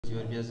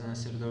और भी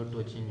नासिर द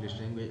Tochi English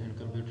language and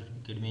computer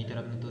academy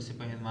तरफ न तो से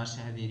पहले मार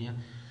शहदीरिया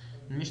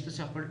मिश्त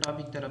से खपल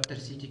टॉपिक तरफ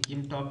तरसी कि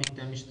किम टॉपिक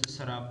त मिश्त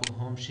सरा पे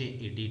होम से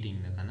एडिटिंग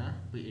न कना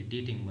पे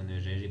एडिटिंग बने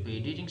रे पे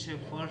एडिटिंग से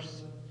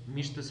फर्स्ट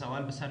मिश्त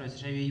सवाल बसार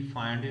वैसे वे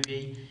फाइंड वे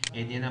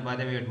ए देना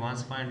बाद वे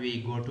advance find way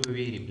go two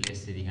way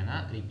replace से दिखना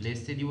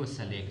रिप्लेस से दिवो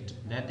सेलेक्ट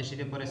दैट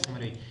तशीदे पर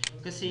समरे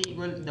कसी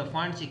इक्वल द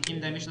फाइंड से किम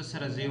द मिश्त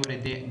सरा जे और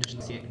दे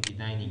से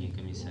डिजाइनिंग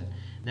कमिसल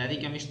दादी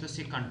का मिश्त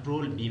से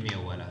कंट्रोल बी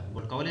में वाला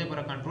बोल कवले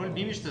पर कंट्रोल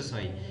बी मिश्त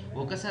सोई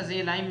वो कसा जे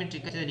अलाइनमेंट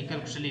का निकल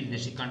कुशली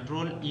दशी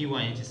कंट्रोल ई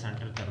वाय से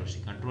सेंटर करो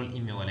शी कंट्रोल ई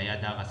में वाला या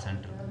दागा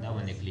सेंटर दा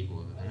वन क्लिक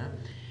होगा ना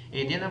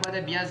ए देना बाद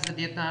ब्याज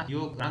देता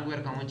यो रंग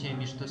वर का मुझे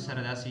मिश्त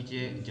सरा दासी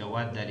जे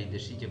जवाब दाली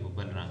दशी जे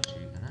बबल रंग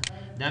शवी ना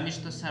दा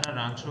मिश्त सरा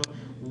रंग शो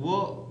वो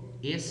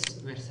एस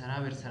वर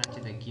सरा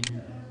चे द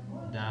किम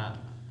दा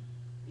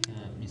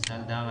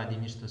मिसाल दा वादी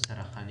मिश्तो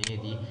सरा खाने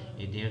दी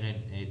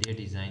दे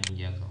डिज़ाइन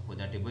या का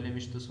खुदा टेबल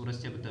मिश्तो सूरत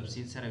से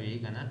तफसील सरा वही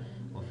का ना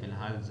और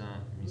फिलहाल जा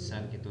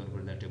मिसाल के तौर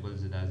पर दा टेबल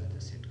ज़दा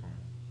सेट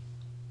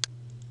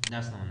करूँ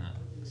दास ना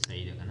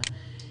सही है ना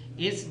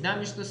इस दा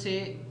मिश्तो से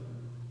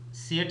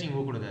सेटिंग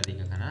वो कर दादी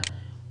का ना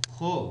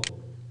खो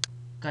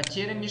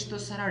कचेरे मिश्तो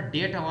सरा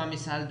डेट हवा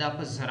मिसाल दा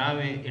पर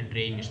जरावे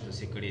एंट्री मिश्तो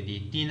से करे दी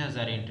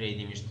 3000 एंट्री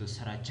दी मिश्तो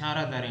सरा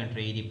 4000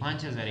 एंट्री दी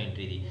 5000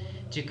 एंट्री दी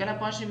चिकला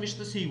पाशे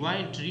मिश्तो से युवा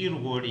एंट्री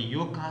रोड़ी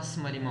यो कास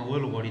मरी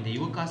मावल रोड़ी दे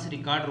यो कास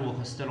रिकॉर्ड रो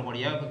हस्tel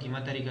रोड़ी या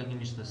कीमत तरीका की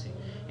मिश्तो से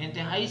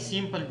इंतहाई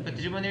सिंपल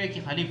तजुर्बे ने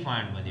कि खाली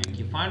फाइंड बने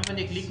कि फाइंड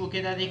बने क्लिक को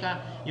के दादी का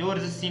यो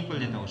और सिंपल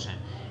देता होशा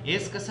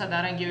एस कसा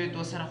दारंगे वे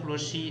तो सरा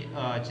खलोशी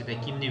चिता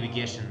किम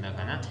नेविगेशन दा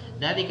kana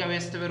दादी का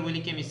वेस्टवर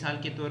वली के मिसाल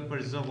के तौर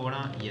पर जो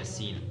गोड़ा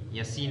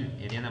यासीन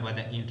एरिया ना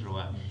बादा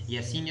इंट्रो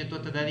यासीन ये तो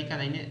दादी का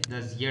नहीं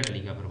द जियड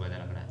लिखा पर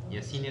बदल रहा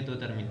यासीन ये तो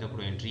तर मिनट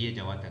प्रो एंट्री है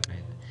जवाब तक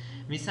रहे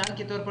मिसाल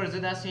के तौर पर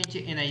जदा से चे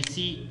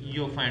एनआईसी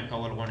यो फाइंड का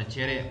वल गोना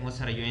चेहरे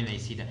मोसरा यो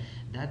एनआईसी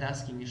दा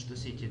दास की मिश्तो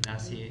से चे दा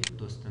से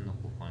दोस्तन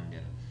को फोन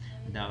दे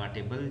दा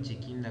टेबल चे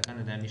किम दा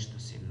kana दा मिश्तो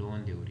से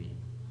लोन देउरी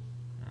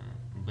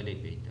बले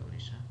पे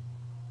तौरेशा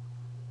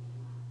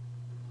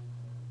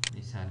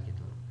मिसाल के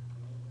तौर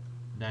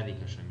दादी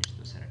का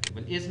मिश्तो सरा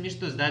टेबल इस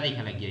मिश्तो दादी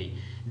का लग गई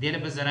देले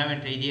बस जरा में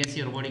ट्रेड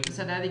ऐसी और बॉडी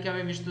कसा दादी का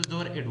वे मिश्तो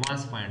दौर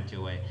एडवांस फाइंड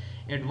जो है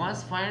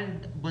एडवांस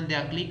फाइंड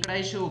बंदे क्लिक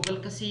कराई शो बल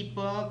कसी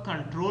प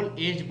कंट्रोल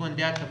एज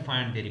बंदे त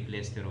फाइंड दे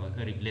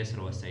रिप्लेस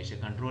रो सही से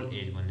कंट्रोल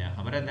एज बंदे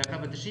खबर है दाका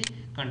बतशी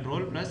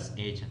कंट्रोल प्लस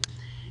एज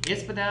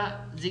इस पदा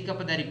जी का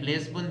पदा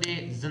रिप्लेस बंदे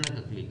जन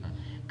का क्लिक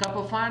कप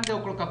फाइंड दे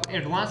ओकर कप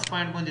एडवांस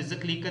फाइंड बंदे ज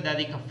क्लिक का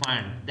दादी का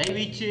find thy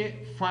which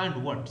find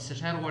what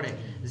सशार वड़े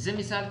ज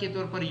मिसाल के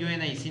तौर पर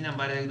यूएनआईसी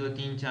नंबर 1 2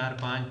 3 4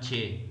 5 6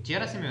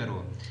 चेहरा से मेरो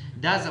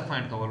दा ज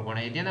फाइंड का वल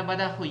गोना देना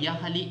बदा खो या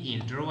खाली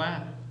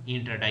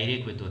इंटर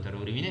डायरेक्ट with तो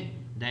जरूरी विने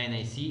दा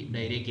एनआईसी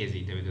डायरेक्ट के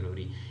जीते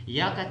जरूरी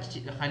या का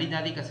खाली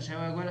दादी का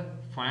सशार गोल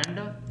फाइंड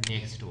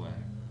नेक्स्ट हुआ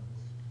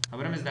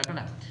खबर में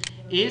दाखला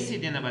ए सी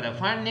देना बदा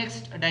फाइंड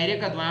नेक्स्ट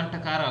डायरेक्ट का द्वाम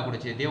टकार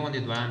आगुडचे दे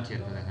ಒಂದೇ द्वाम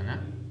चेरता kana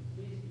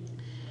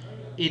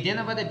ए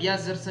देना बाद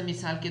ब्याज जर से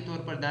मिसाल के तौर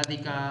पर दादी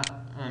का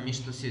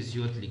मिश्तो से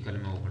जियोत लिकल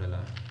में उकड़ला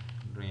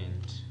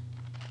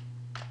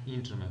रेंट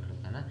इंटर में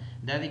करता ना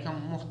दादी का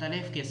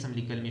मुख्तलिफ किस्म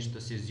लिकल मिश्तो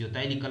से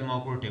जियोताई लिकल में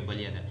उकड़ टेबल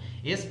याद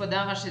इस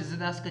पदागा से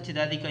जदास का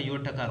दादी का यो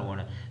टका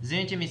रोड़ा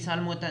जेंचे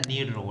मिसाल मोता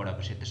नीड रोड़ा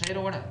पशे तशाई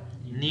रोड़ा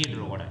नीड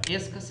रोड़ा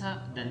इस कसा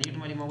द नीड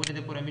वाली मौले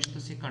दे पूरा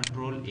मिश्तो से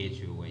कंट्रोल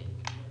एच हुई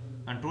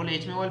कंट्रोल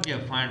एच में वाल भी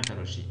फाइंड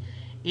करोशी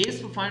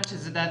इस फाइंड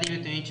से जदादी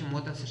वे तो इंच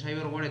मोता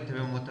सशाई रोड़े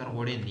तवे मोता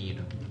रोड़े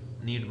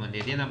नीड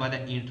बंदे देना बाद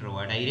इंट्रो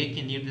डायरेक्ट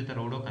की नीड देता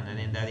रोडो कना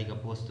ने दादी का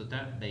पोस्ट होता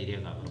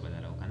डायरेक्ट आप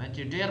बदलाओ कना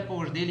चे डेर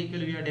पोस्ट दे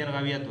लिखल विया डेर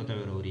गाविया तो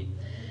तवे रोरी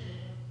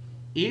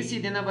एसी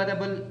देना बाद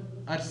बल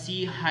आरसी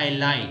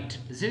हाईलाइट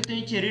जे तो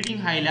चे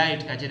रीडिंग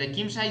हाईलाइट का चे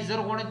किम साइज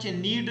जर गोण चे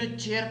नीड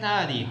चेरता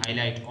दी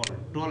हाईलाइट और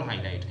टोल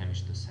हाईलाइट का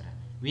मिस्तो सरा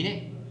विने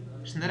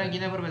संदरा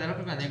गिना पर बदला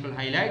का ने कल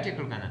हाईलाइट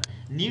एकल कना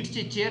नीड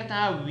चे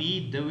चेरता वी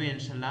दवे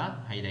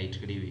इंशाल्लाह हाईलाइट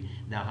करी वी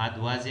दा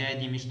हाथ वाजे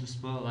आदि मिस्तो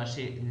स्प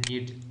वाशे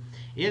नीड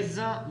इज़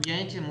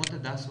यानी मोता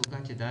दास होगा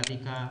चे दादी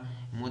का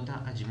मोता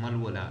अजमल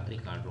वाला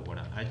रिकॉर्ड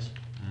रोड़ा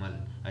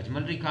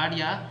अजमल रिकॉर्ड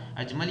या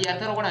अजमल या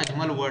तर रोड़ा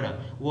अजमल वर्ड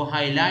वो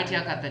हाईलाइट या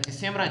करता चे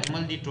सेमरा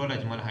अजमल दी टोल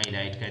अजमल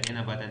हाईलाइट का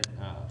देना बदन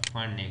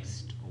फाइंड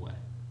नेक्स्ट हुआ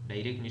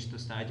डायरेक्ट मिश्तो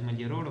sta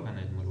अजमल ये रोड़ो का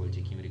अजमल बोल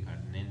चे किम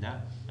रिकॉर्ड नेंदा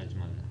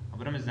अजमल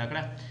खबर में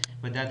जाकरा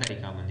बदा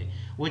तरीका बंदे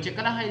वो चे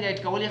कला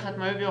हाईलाइट का वली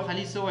खत्म है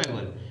खाली सो है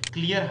गोल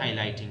क्लियर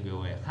हाईलाइटिंग भी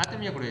हुआ है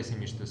खत्म या करो ऐसे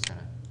मिश्तो sta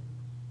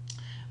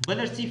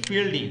बलरसी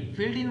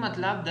फील्ड इन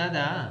मतलब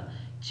दादा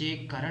चे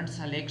करंट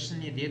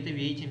सिलेक्शन ये देते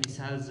हुए चे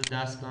मिसाल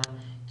जदास का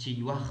चे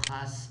युवा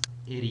खास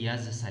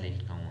एरियाज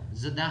सेलेक्ट का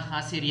जदा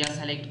खास एरिया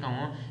सेलेक्ट का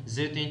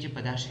जे तो चे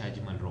पदाश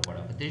अजमल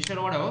रोड़ा तेशर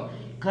रोड़ा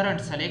करंट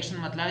सिलेक्शन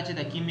मतलब चे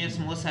द किमेस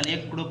मो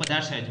सेलेक्ट करो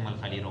पदाश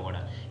अजमल खाली रोड़ा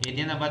ये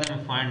देना बाद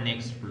में फाइंड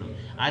नेक्स्ट फ्लो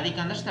आदि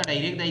का नष्ट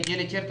डायरेक्ट दाई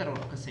जेले चेरतर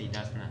रोड़ा का सही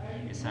दास ना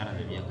ये सारा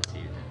नबिया का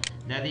सही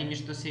था दादी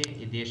मिश्तो से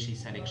ये देशी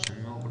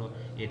सिलेक्शन में उकड़ो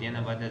ये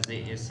देना बाद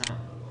जे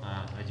ऐसा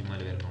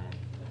अजमल वेर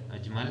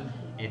अजमल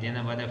ये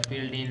देना बाद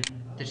फील्ड इन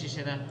तशी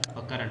शेदा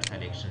और करंट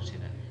सिलेक्शन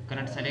शेदा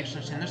کرنٹ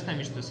سلیکشن شه نشته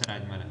مشتو سره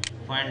اجمل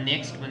فایند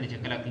نیکسٹ باندې چې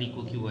کله کلیک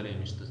وکي ولې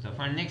مشتو سره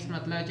فایند نیکسٹ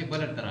مطلب چې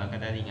بل تر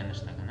راکدا دی کنه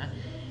نشته کنه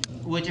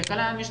و چې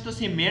کله مشتو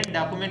سي مین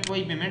ډاکومنٹ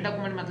وای به مین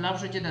ډاکومنٹ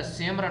مطلب شو چې د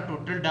سیم را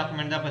ټوټل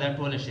ډاکومنٹ دا په دا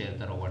ټوله شیر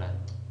تر وړه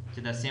چې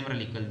دا سیم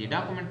را لیکل دی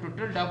ډاکومنٹ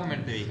ټوټل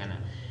ډاکومنٹ دی کنه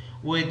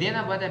و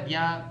دینه بعد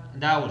بیا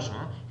دا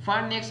وشو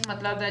فایند نیکسٹ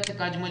مطلب دا چې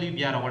کاجمل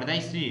بیا راوړ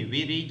دای سی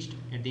وی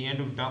ریچډ at the end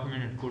of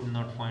document and could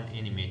not find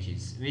any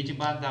matches which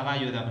بعد دا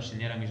یو دا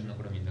مشینره مش نو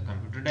کړم د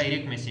کمپیوټر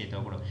ډایرکټ میسج ته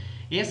وکړو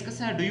اس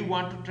کسا do you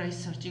want to try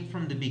searching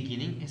from the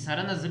beginning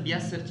سره نه بیا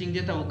سرچینګ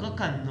دیتا وک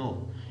کنو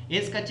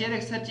اس کچره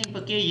سرچینګ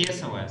پکې یې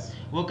سوا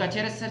و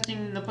کچره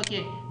سرچینګ نه پکې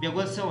بیا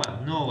ګل سوا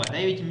نو و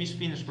دا وی چې مش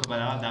فینش پر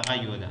بلا دا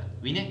یو دا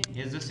وینه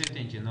از د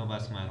سیټینګ چې نو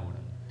بس ما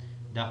وروړه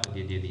دا خو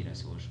دې دې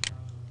راسوش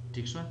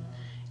ٹھیک شو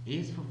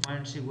is for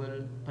find شي ول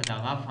په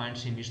دا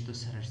find شي مشتو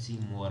سره سی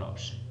more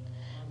option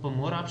په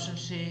مور آپشن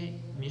شه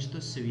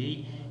مشتو سوي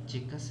چې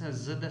کسه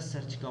زده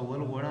سرچ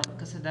کول غواړم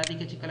کسه د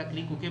دې چې کله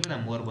کلیک وکړم په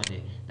مور باندې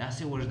دا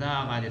سه وجدا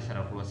غاده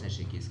سره پروسس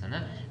شي کیس کنه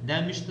دا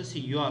مشتو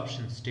سي یو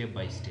آپشن سټپ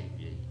بای سټپ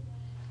وی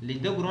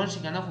لیدو ګرون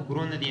شي کنه خو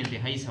ګرون نه دی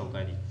انتهایی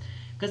سوکاري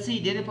کسه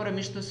دې لپاره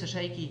مشتو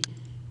سشای کی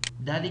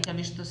دا دې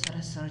کمشتو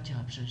سره سرچ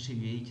آپشن شي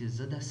وی چې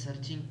زده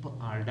سرچینګ په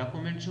آل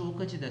ډاکومنٹ شو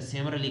وکړه چې د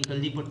سیمره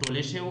لیکل دی په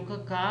ټوله شی وکړه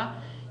کا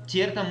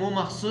چیرته مو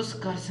مخصوص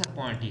کرسر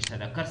پوینټ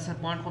ایسته دا کرسر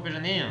پوینټ خو به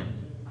نه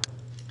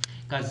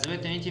کازوی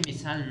ته چې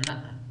مثال نه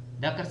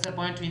دا کرسر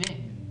پوینټ وینه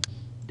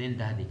دین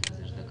دا دی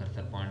کزر دا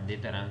کرسر پوینټ دې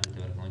ترنګ ته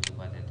ورکوم چې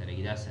پاتې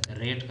ترګی دا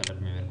ریډ کلر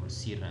مې ورکول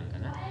سیر رنگ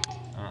کنه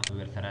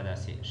ور سره دا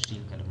سي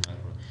شین کلر مې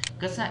ورکول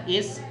کسا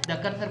اس دا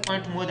کرسر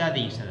پوینټ مو دا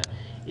دی سره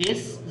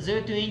اس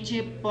زوی ته چې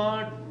په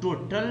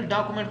ټوټل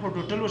ډاکومنٹ په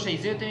ټوټل وشي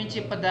زوی ته چې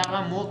په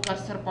دا مو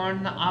کرسر پوینټ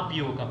نه اپ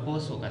یو کا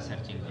پوسو کا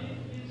سرچینګ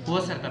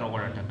پوس سره تر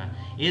وړه ټکا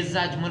اس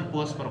ځاجمل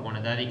پوس پر کوونه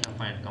دا دی کا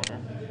فایند کوم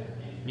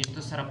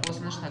مشتو سره پوس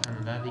نشته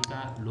کنه دا دی کا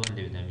لون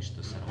دی دا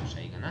مشتو سره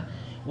وشای کنه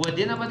و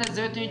دینه بده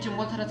زوی ته چې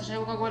مو سره څه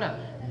وکا ګولا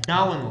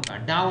ډاون وکا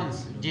ډاون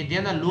چې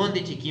دینه لون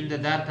دی چې کیم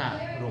د دارتا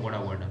روغړه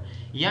وړه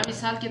یا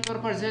مثال کې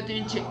تور پر زوی ته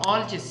چې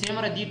آل چې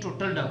سیمره دی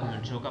ټوټل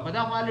ډاکومنٹ شو کا په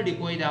دا الریډي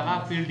کوئی دا غا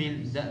فیلډ ان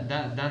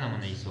دا نه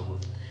منې سو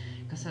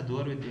کسا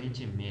دور وته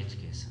چې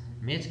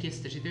میچ کیس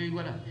ته چې دی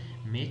ګولا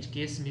میچ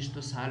کیس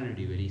مشتو سال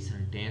ډیوري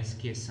سنټنس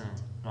کیس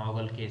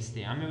ټاگل کیس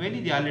ته امه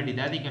ویلي دی الریډي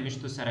دا دی که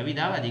مشتو سره وی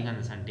دا دی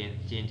کنه سنټنس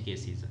چینج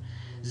کیسز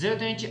زه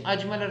ته چې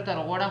اجمل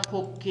تر غوړه خو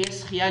کیس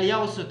خیال یا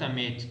وسته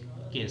میچ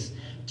کیس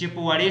چې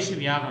په وړې شي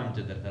بیا هم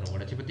ته در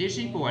غوړه چې په دې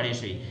شي په وړې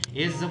شي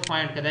از ز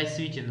فایند کدای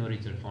سویچ نو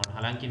ریزلټ فاوند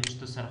حالانکه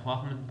مشتو سره خو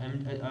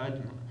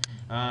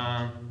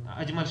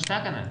اجمل شتا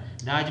کنه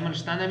دا اجمل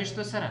شتا نه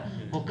مشتو سره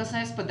خو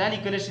کسا اس په دالی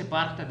کله شي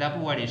پارت دا په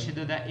وړې شي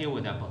دا ایو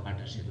دا په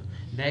کاټه شي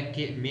دا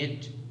کې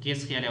میچ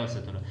کیس خیال یا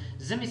وسته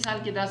زه مثال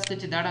کې داس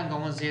چې دا ډنګ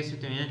مو زه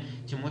سوته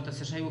چې مو ته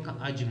شي وک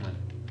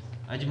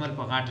اجمل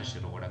په غاټه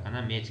شروع وړه کنه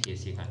میچ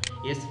کیسې کا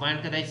اس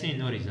فایند کدای سي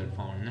نو ریزلټ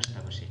فاوند نشته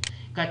بشي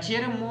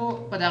کچیر مو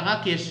په دغه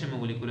کیس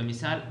شمه ولیکل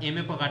مثال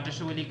ام په غاټه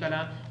شو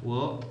ولیکلا و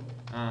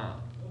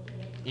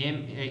ام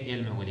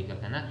ال مې ولیکل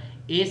کنه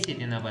ا سي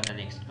دینه باندې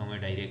نیکسټ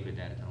کومه ډایرکټ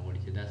ودار ته وړي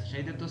چې دا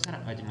شاید تو سره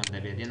اجمل د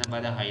به دینه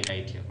باندې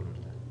هایلایټ یا کړو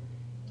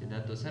چې دا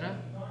تو سره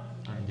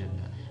امجد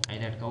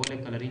هایلایټ کوله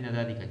کلرینه د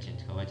دې کا چینج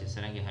کوا چې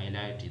سرنګ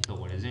هایلایټ ته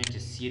وړه زه چې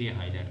سیری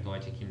هایلایټ کوا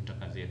چې کیم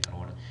ټکا زه تر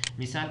وړه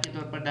مثال کے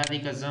طور پر د دې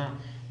کا ز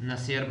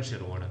نصیر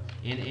بشر وړه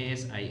ان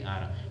اس ای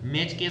ار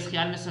میچ کیس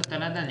خیال میں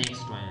ستلا دا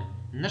نیکسٹ وای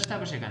نشتا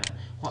بشه کنه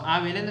خو ا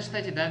ویل نشتا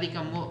چې د دې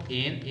کا مو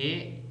ان ای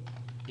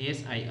اس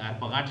ای ار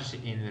په غاټه شي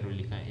ان ور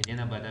لیکا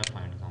دینه بعد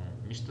فایند کوم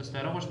مشتو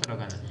ستاره وشتره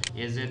کنه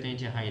عزت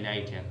چې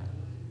هایلایټ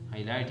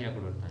یا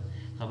کړو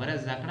خبره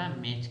ذکر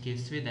میچ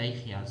کیس وی دای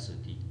خیال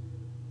سوتی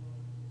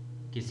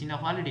کسی نه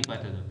خالډی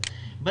پاتې دو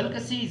بلکې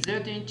سی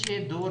عزت چې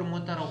دور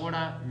موتر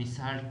غوړه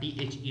مثال ټی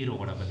ایچ ای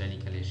روغړه بدلی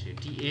کلی شي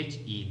ټی ایچ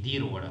ای دی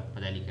روغړه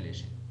بدلی کلی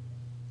شي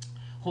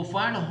خو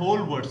فایند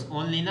هول ورډز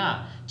اونلی نه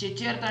چې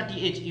چیرته ټی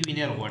ایچ ای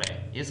وینر غوړه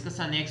اس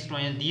کسا نیکسټ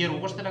وایل دی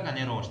روغشتله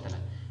کنه روغشتله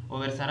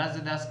او ور سره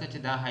ز داس ک چې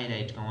دا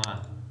هایلایټ کوه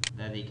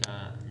دا دی کا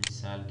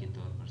مثال کے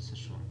طور پر څه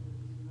شو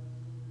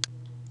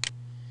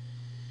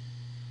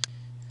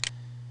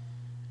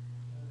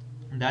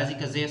دا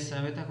ځکه زه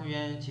سمه ته کوم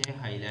چې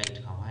هایلایټ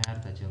کوه یار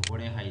ته چې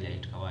وړه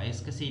هایلایټ کوه اس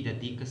کسي د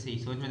دې کسي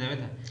سوچ مې دا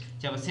وته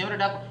چې په سیمره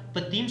ډاک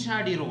په تیم شا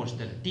ډی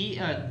روغشتل ټی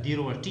دی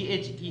رو ټی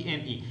ایچ ای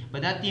ام ای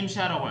بدا تیم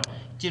شا روغ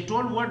چې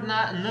ټول ورډ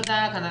نه دا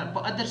کنه په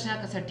ادر شا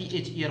کسه ټی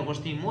ایچ ای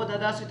روغشتي مو دا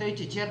داسې ته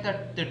چې چیرته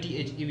ټی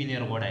ایچ ای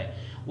وینر وړای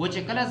و چې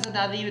کله زه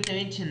دا دی وته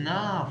چې نه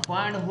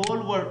فایند هول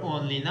ورډ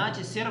اونلی نه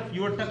چې صرف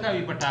یو ټکا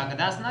وی پټاک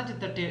داس نه چې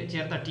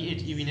چیرته ټی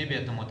ایچ ای وینر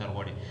به ته مو تر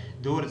وړي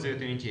دور زه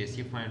ته چې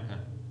سی فایند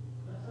کړ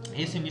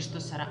ایسے مشتو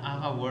سره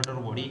هغه ورډر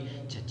وړي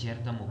چې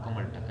چیرته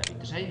مکمل ټکوي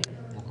ته شي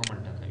مکمل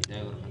ټکوي دا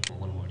ورته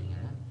مکمل وړي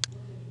نه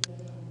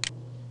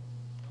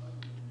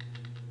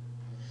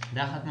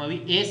دا ختموي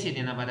ایسے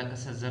دینه بعد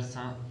کس زر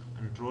سا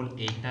کنټرول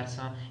ای تر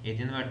سا ا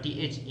دینه ټی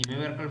ایچ ای مې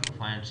ورکل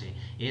فایند شي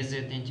ایز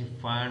ته چې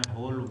فایند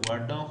هول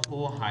ورډ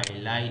هو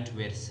هایلایټ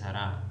ور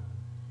سره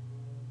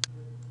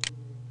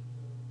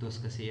دوس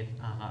کسه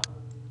هغه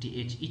टी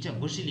एच इचा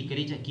बुशी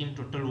लिकरीचा किम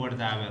टोटल वर्ड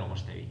दा आवे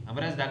रोमस्तवी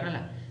अबराज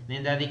दाखला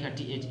نه دا دی کا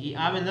टी ایچ ای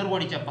اوی نر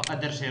غوړي چې په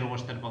ادر شهر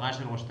وشتل په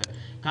غاشر وشتل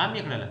کام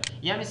یې کړل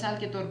یا مثال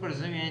کې طور پر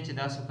زوی چې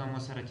دا سو کوم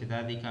سره چې دا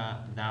دی کا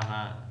دا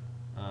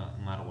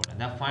مار غوړه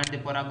دا فایند د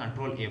پورا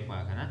کنټرول اف وا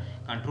کنه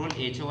کنټرول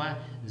ایچ وا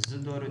ز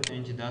دور ته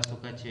چې دا سو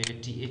کا چې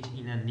टी ایچ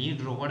ای نه نیډ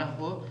وروړه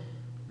خو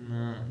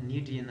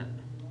نیډ یې نه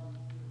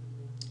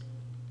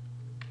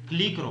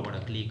کلیک وروړه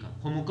کلیک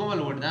خو مکمل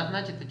وړ دا نه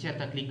چې ته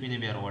چیرته کلیک ویني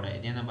بیا وروړه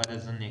دې نه بعد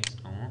ز نیکسټ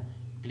کوم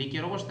کلیک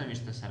یې وروښته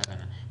مشته سره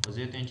کنه او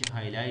زه ته چې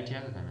هایلایټ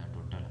یا کنه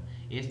ټوټل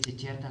اس چې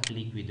چیرته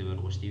کلیک وی دی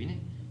ورغشتي ویني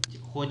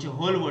خو چې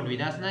هول ورډ وی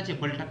داس نه چې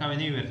بل ټکا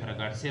ونی ور سره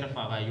ګټ صرف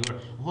هغه یو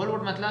هول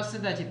ورډ مطلب څه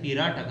دا چې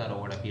پیرا ټکا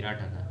وروړه پیرا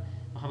ټکا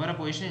خبره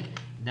پوه شئ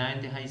دا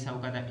انتهایی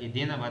سوکا دا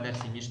دې نه بعد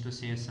سیمشتو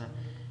سیس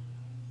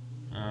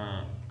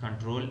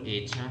کنټرول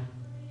ایچ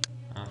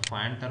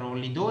فایند تر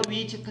اونلی دور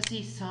وی چې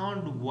کسي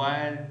ساوند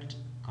وایلډ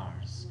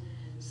کارډز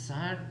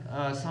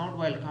sound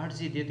wild card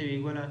से देते हुए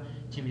बोला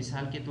कि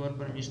मिसाल के तौर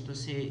पर मिश्तो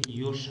से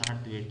यो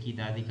शार्ट वेट की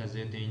दादी का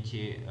जैसे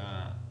इंचे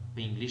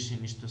पे इंग्लिश से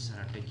मिश्तो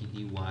सराटे की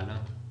दी वाला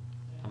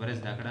खबर है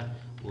दाकड़ा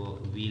वो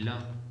वीला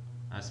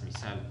आस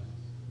मिसाल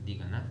दी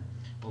का ना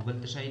वो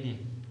बल्त शायद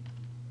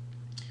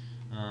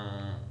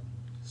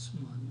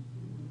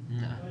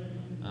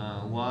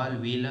वाल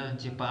वीला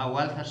जे पा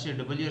वाल थर से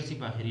डबल ईयर सी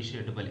पाखिरी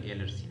से डबल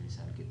एलर सी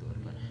मिसाल के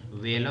तौर पर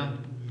वेला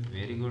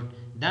वेरी गुड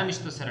دا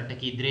مشتو سره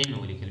ټکی درې مې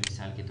ولیکل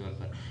مثال کې طور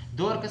پر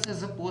دور کسه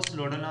ز پوسټ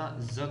لوډلا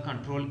ز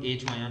کنټرول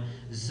ایچ وایم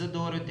ز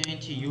دور ته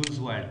چې یوز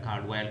وایلډ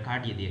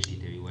کارت یې دی شي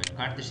ته وی وایلډ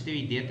کارت ته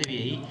وی دیته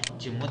وی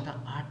چې مت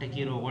 8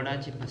 ټکی روغړه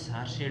چې په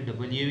سار شه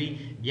ډبل وی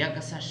بیا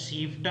کسه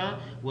شیفټ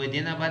و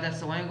دینه بعد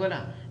سوای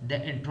ګولا د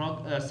انټروګ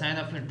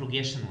ساين اف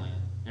انټروګیشن وایم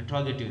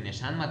انټروګیټیو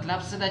نشان مطلب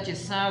څه دا چې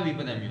ساوی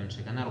په د میون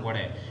شه کنه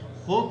وړه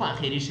خو په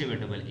اخیری شه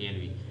ډبل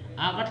ال وی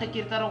هغه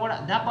ټکی تر وړه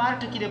دا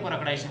پارت کې د پر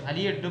کړای شي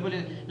علي ډبل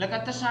لکه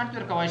ته شارټ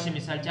ور کوي شي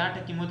مثال 4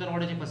 ټکی مو تر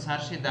وړه چې په سار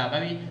شه دا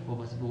غوي او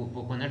بس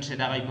په کونټ شه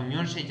دا غوي په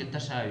میون شه چې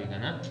تشاوي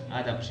کنه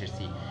ادا پر شي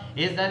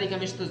اس دادی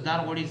کمشتو دار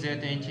وړي زه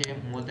ته چې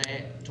مو ته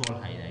ټول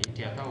هاي دا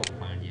ټیا کا او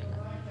فایند یا کا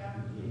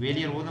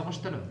ویلیر ونه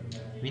خوشتل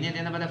ویني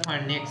دنه بده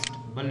فایند نیکسټ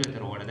بل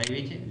تر وړه دا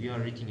وی چې وی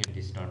ار ریچینګ ایت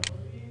دی سٹارټ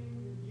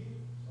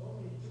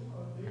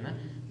کنه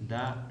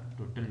دا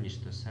ټوټل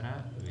مشتو سره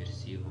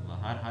ورسی هو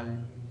بهر حال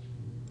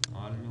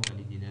all में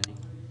वाली दी दादी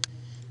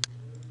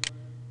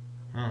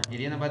हाँ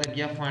एरिया बाद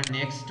बया find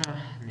next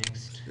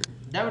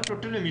دا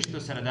ټوټل مشتو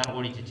سره دا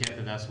غوړي چې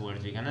چیرته دا سورځ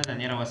وی کنه دا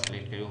نه راو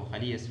سلیکټ کړو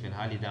خالي اس فل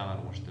حالي دا ور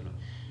وشتلو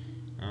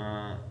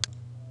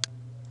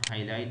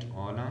هایلایټ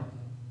اول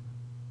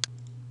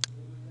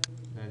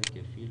دا د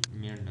کې فیلډ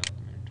مین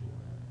ډاکومنٹ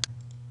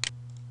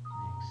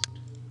نیکسٹ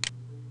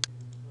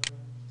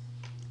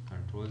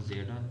کنټرول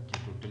زیډ چې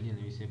ټوټلی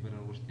نوې سه پر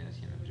ورشته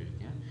اسی نه پرې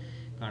کیا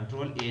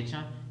کنټرول ایچ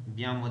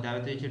بیا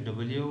مداوته چې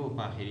ډبلیو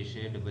په اخري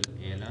شه ډبل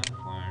ال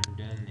فایند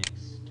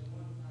نیکسټ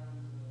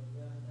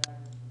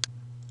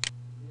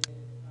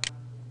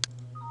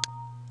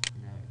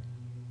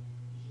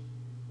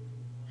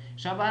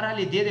شابار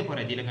علی دې پر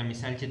دې لکه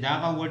مثال چې دا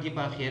غو ورډي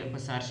په اخر په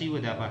سارشي و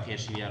دا په اخر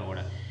شي یار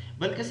وړه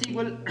بلکې سی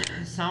ګل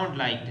ساوند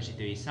لایک ته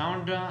شته وي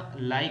ساوند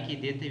لایک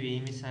دې وی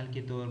مثال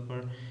کے طور پر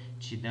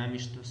چې دا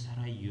مشتو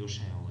سره یو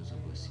شای اوزه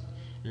بسی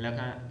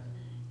لکه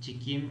چې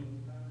کیم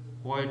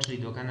پوئټری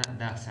دوکنه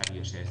دا اکثر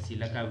یو شای سی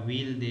لکه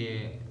ویل دې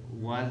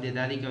وال دې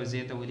دالي کا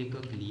زیته ولیک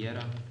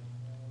کلیر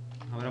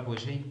خبره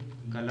پوښی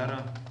کلر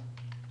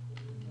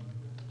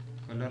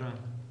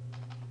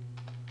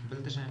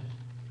بلته شای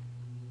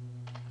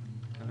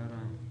کلر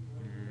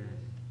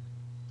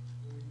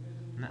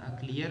نه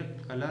کلیر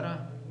کلر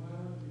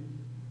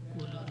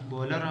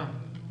کولر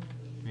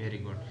ویری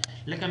ګډ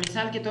لکه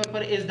مثال کے طور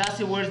پر اس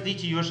داسې ورډز دي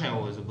چې یو شای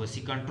اوزه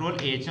بسی کنټرول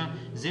ایچ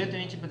زه ته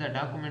چې په دا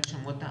ډاکومنټ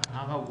شموته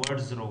هغه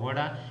ورډز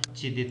وروړه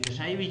چې د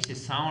تشای وی چې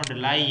ساوند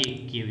لای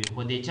کی وي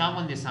خو د چا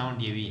باندې ساوند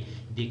دی وی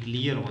د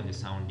کلیر باندې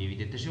ساوند دی وی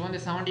د تشای باندې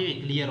ساوند دی وی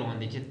کلیر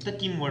باندې چې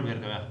تکیم ورډ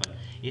ورکوي خپل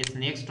اس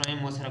نیکسټ ټایم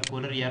مو سره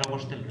کولر یاره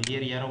غوښتل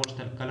کلیر یاره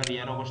غوښتل کلر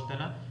یاره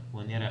غوښتل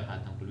و نه را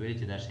خاتم کول ویل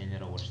چې دا شی نه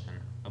راوښتل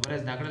خبر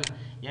از دا کړل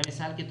یا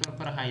مثال کے طور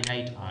پر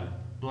هایلایټ آل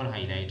ټول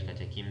هایلایټ کا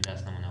چې کیم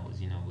داسته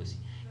مناوزینه وسی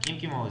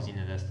کیم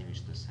موازینه داسته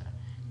مشته سره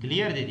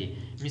کلیئر دی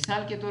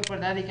مثال کے طور پر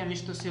دادی کا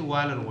مشتو سے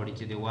وال وروړي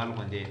چې دی وال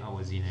باندې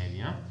اوازینه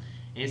وي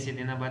ایسه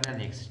دینه بعد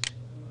نیکسټ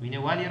وینه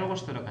وال یې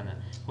راغشتل کنه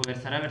خو ور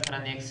سره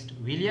نیکسټ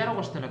ویل یې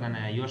راغشتل کنه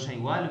یو شی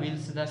وال ویل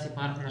صدا سي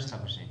پارک نشته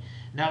پشه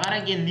دا غره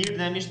نیډ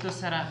د مشتو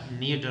سره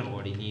نیډ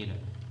وروړي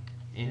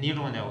نیډ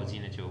باندې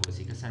اوازینه چې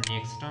وسی کسه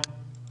نیکسټ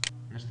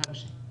نشته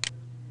پشه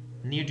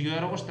نیډ یو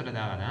راغشتل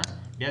دا غره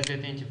بیا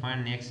ځته چې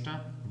فایند نیکسټ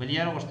بل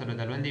یې راغشتل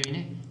دا لوندې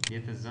وینه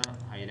دته ز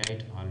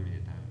هایلایټ آل مې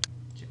دیتا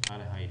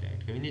ال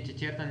هایلایټ کوي چې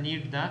چیرته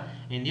نیډ دا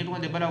نیډ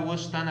باندې بل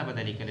وښتانه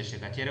بدلی کله شي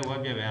چیرې و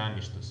بیا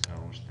مشتو سره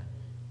وښته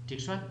ٹھیک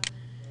شو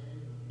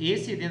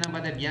ایسی دینه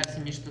بعد بیا سي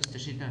مشتو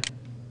ستشیته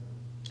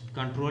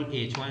کنټرول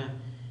ایچ وای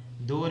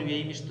دور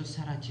وی مشتو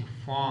سره چې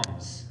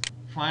فارمز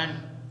فایند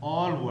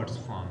all words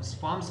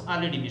forms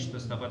already مشتو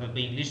ستپته په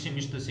انګلیش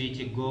مشتو سي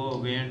چې go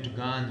went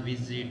gone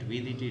visit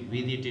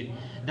visited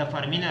دا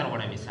فرمینر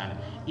وړه مثال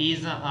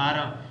is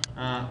are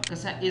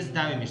کسا اس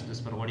دا وي مشتو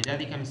پر وړي دا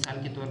د مثال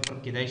کې تور پر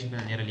کېدای شي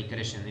باندې را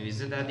لیکل شي نو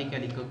زه دا د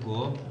لیکه go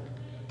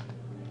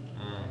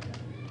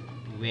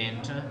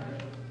went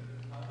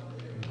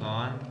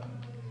gone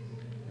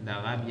دا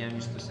غا بیا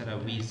مشتو سره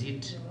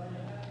visit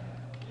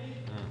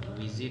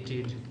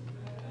visited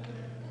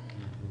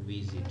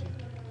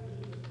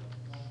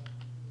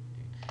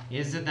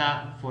is the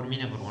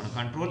formula पर वन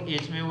कंट्रोल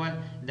एच में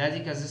वन दाजी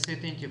का जैसे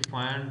थे कि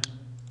find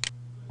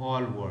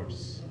all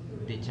words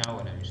दे चाव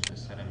वाला मिश्र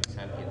सारा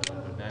मिसाल के तौर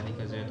पर दादी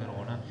का जो तो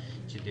होना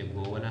चिते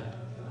गो वाला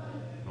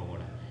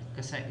रोड़ा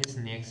कैसा इस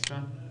नेक्स्ट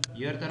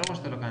योर तरह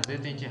वस्तु लोग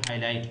आंसर थे कि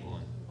हाईलाइट को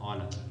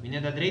all मैंने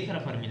दादरी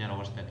तरफ फॉर्मूला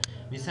रोस्टर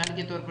मिसाल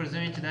के तौर पर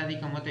जमीन दादी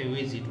का मत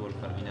विजिट वोल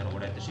फॉर्मूला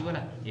रोड़ा है तो शी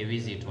वाला ये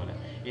विजिट वाला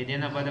ये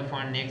देना बाद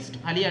find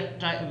next खाली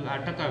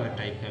अटका हुआ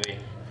टाइप कवे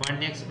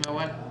find next में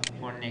वाल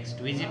for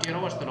next visit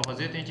your वस्तु लोग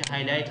आंसर थे कि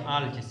highlight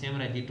all कि सेम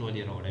रहती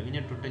टोली रोड़ा है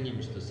मैंने टोटली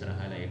मिश्तो सरा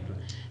highlight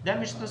दा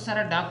मिश्तो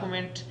सरा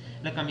डॉक्यूमेंट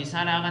लका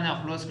मिसाल आगा ना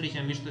क्लोज करी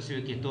छ मिश्तो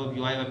से कि तो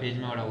यूआई वा पेज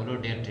में वाला वो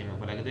डेट टाइम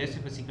पर लगे तो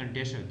ऐसे पसी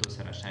कंटेस्ट है तो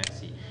सरा शायद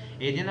सी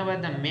ए दिन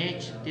बाद द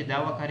मैच ते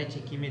दावा करे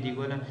छ कि में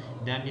दिगोला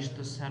दा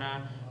मिश्तो सरा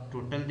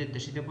टोटल दे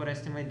तशीदे पर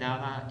इस्तेमाल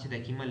दागा छ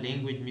द कीमा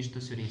लैंग्वेज मिश्तो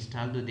से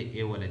इंस्टॉल दो दे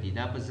ए वाला दी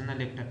दा पजना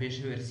लैपटॉप पे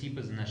शो सी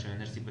पजना शो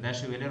नर सी पदा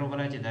शो वेले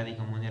रोला छ दादी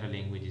का मोनेरा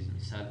लैंग्वेजेस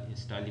मिसाल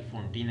इंस्टॉल दी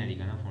फोंटिना दी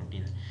ना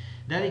फोंटिना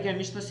दादी का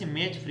मिश्तो से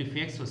मैच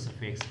प्रीफिक्स और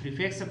सफिक्स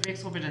प्रीफिक्स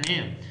सफिक्स को पे जाने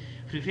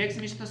प्रीफिक्स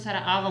मिश्तो सारा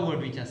आगा वर्ड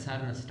विच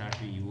असर न स्टार्ट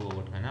हुई वो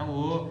वर्ड ना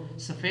वो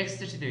सफिक्स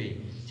से छते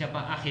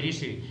चपा आखिरी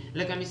से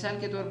लका मिसाल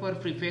के तौर पर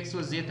प्रीफिक्स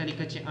वो जे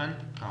तरीका छ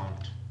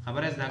अनकाउंट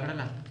खबर है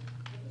दागड़ला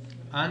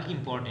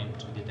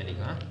अनइम्पोर्टेंट दे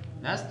तरीका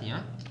लास्ट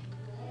या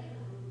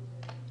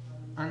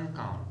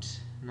uncount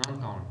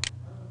non-count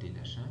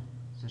दिलशा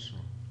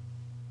सशो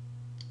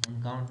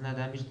uncount ना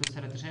दा मिश्तो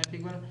सारा तशाय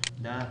तिगवर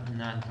दा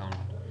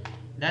non-count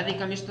दा दी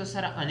कमिश्तो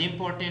सारा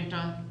unimportant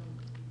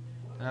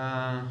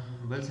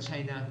बल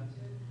सशाय दा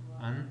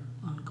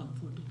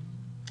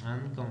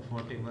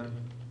uncomfortable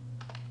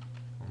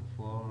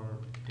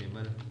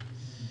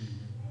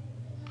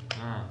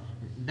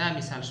दा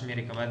मिसाल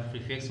शमेरे के बाद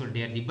प्रीफिक्स और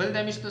डेयर दी बल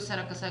दा मिश्तो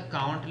सारा कसा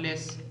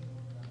countless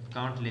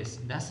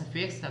दा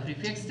सफिक्स दा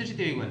प्रीफिक्स तशी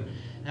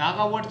तेवीगल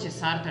आगा वर्ड चे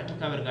सार था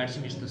टका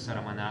वर्गाडशी मिश्तो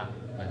सारा मना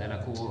बदला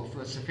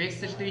को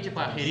सफिक्स तशी तेवी चे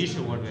आखिरी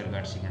शो वर्ड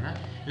वर्गाडशी ना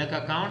लका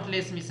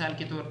काउंटलेस मिसाल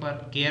के तौर पर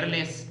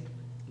केयरलेस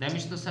दा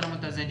मिश्तो सारा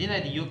मुतज़दीना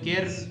दी यो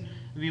केयर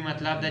वी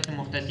मतलब दा चे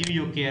मुख्ततिव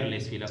यो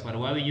केयरलेस विला पर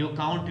वावी यो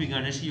काउंट वी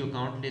गानशी यो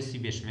काउंटलेस सी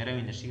बेशमेरा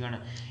वी नशी गाना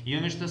यो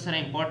मिश्तो सारा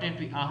इंपॉर्टेंट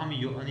वी अहम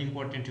यो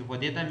अनइम्पोर्टेंट वी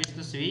देता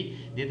मिश्तो सवी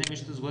देता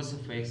मिश्तो गो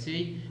सफिक्स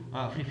वी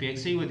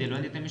प्रीफिक्स वी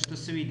देलोन देता मिश्तो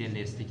सवी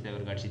देलेस तिकता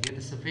वर्गाडशी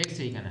देता सफिक्स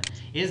वी गाना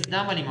इस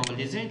दामली मावल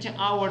देजें चे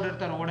आ ऑर्डर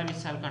तर ओडा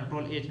मिसाल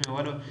कंट्रोल एच में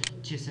वालो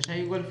चे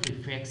सशाई गोल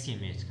प्रीफिक्स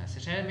इमेज का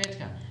सशाई इमेज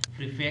का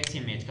प्रीफिक्स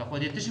इमेज का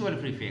को देता शी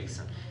वाला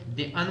प्रीफिक्स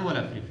दे अन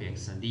वाला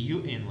प्रीफिक्स दे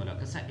यू एन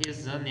वाला कसा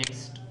इज द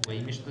नेक्स्ट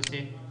वही मिश्तो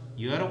से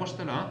you are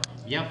वस्तला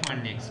या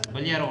find next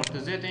बल यार वस्त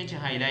जे तो इंचे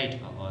हाईलाइट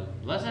का ऑल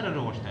वसर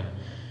रो वस्तला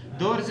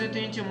दोर जे तो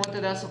इंचे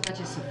मोते दासो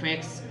काचे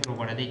सफिक्स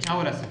रोगड़ा दे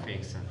चावला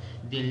सफिक्स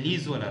दे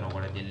लीज वाला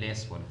रोगड़ा दे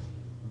लेस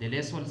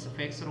वाला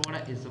सफिक्स रोगड़ा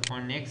is the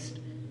find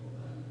next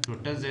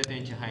total जे तो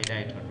इंचे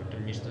हाईलाइट का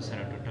टोटल मिश्तो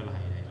सरा टोटल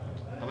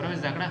हाईलाइट खबर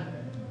में जाकड़ा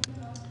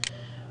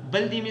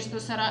बल दी मिश्तो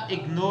सरा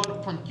इग्नोर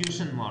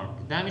पंक्चुएशन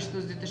मार्क दा मिश्तो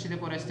देते शिदे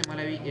पर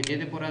इस्तेमालवी ए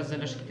दे पर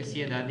जलश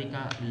किसी दादी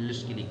का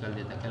लश की निकल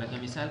देता कल का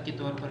मिसाल के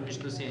तौर पर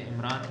मिश्तो से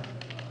इमरान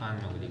खान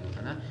में वली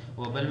को ना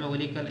वो बल में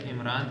वली कल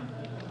इमरान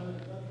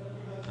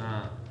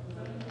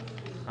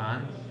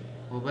खान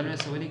वो बल में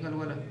सवली कल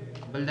वाला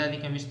बल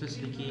दादी का मिश्तो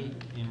से लिखी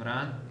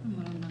इमरान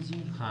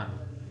खान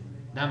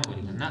दाम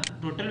वली ना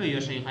टोटल वे यो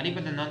खाली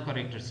पर नॉन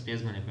करेक्टर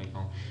स्पेस बने पे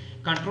कहूं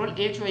कंट्रोल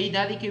एच व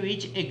दादी के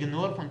बीच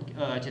इग्नोर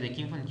चे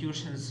किम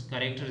फंक्शंस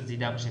कैरेक्टर्स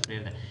दिदा पर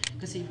प्रेर दा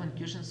कसी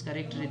फंक्शंस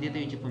कैरेक्टर देते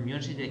विच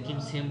पमियोन से किम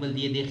सिंबल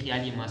दिए दे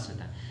ख्याली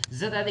मासता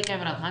ज दादी का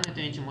इमरान खान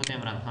तो इंच मोते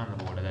इमरान खान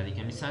रोड दादी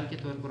के मिसाल के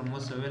तौर पर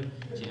मोसवेल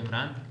चे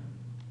इमरान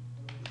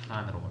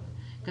खान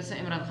रोड कसा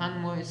इमरान खान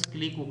मो इस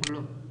क्लिक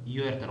उकलो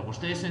यूर तर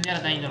गोश्त ये सुनिया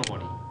दाइन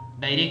रोड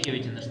डायरेक्ट के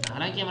विच नस्ता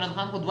हालांकि इमरान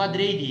खान को दुआ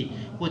दरे दी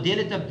को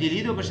देले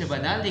तब्दीली दो बशे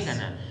बदल दी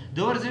कना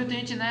दौर जो तो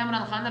इंच ना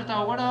इमरान खान रता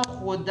वड़ा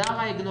खुदा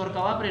का इग्नोर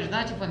कवा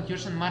प्रेजना च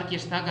फंक्शन मार्क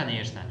यस्ता का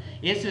नेस्ता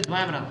ऐसे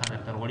दुआ इमरान खान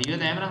रता वड़ी यो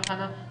दा इमरान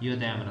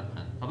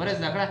खान खबर है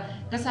जाकड़ा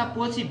कसा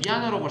पोसी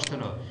बयान रो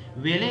गोश्तलो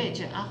वेले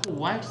च आखो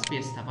वाइट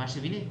स्पेस था पाशे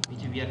विले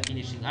इच वी आर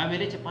फिनिशिंग आ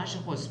वेले च पाशे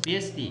को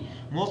स्पेस थी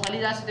मो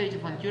खाली दास तो इच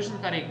फंक्शन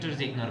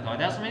कैरेक्टर्स इग्नोर कवा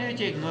दास में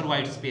च इग्नोर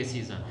वाइट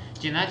स्पेसेस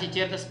च ना च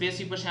चेर द स्पेस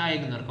ही पशा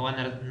इग्नोर कवा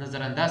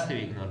नजरअंदाज तो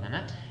इग्नोर है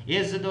ना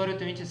ये ज दौर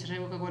तो इंच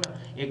सरे को बोला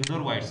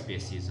इग्नोर वाइट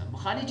स्पेसेस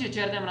खाली च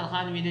चेर द इमरान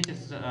खान विले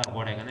च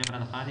गोड़े का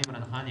इमरान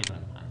खान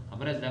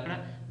खबर है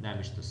जाकड़ा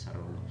दामिश तो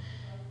सरलो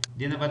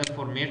दिन बाद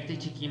फॉर्मेट ते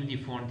चिकिम दी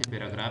फॉन्ट ते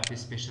पैराग्राफ ते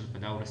स्पेशल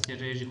पदा और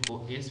स्टेज रेज को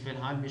इस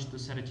फिलहाल मिश तो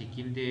सर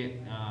चिकिम दे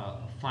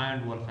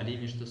फाइंड वॉल खाली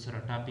मिश तो सर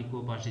टॉपिक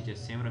को पाशे जे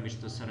सेम मिश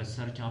तो सर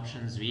सर्च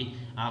ऑप्शंस भी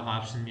आग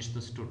ऑप्शन मिश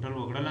तो टोटल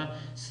वगड़ला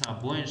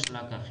सबो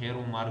इंशाल्लाह का खैर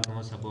व मार्ग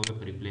नो सबो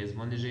पे रिप्लेस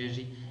बंद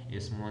जेजी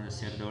اسمه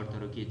نصر دور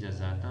تر کې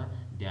اجازه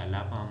دی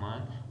الله په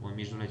امان و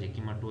میجوله چې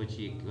کیما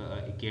ټوچي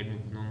اکیډمي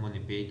په نوم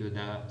باندې پیج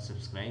دا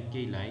سبسکرایب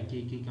کړئ لایک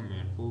کړئ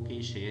کمنټ وکړئ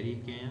شیر یې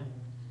کړئ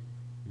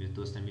بیا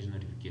تاسو ته میج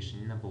نوټیفیکیشن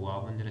نه په وا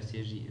باندې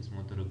رسیږي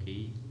اسمه تر کې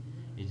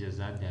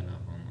اجازه دی الله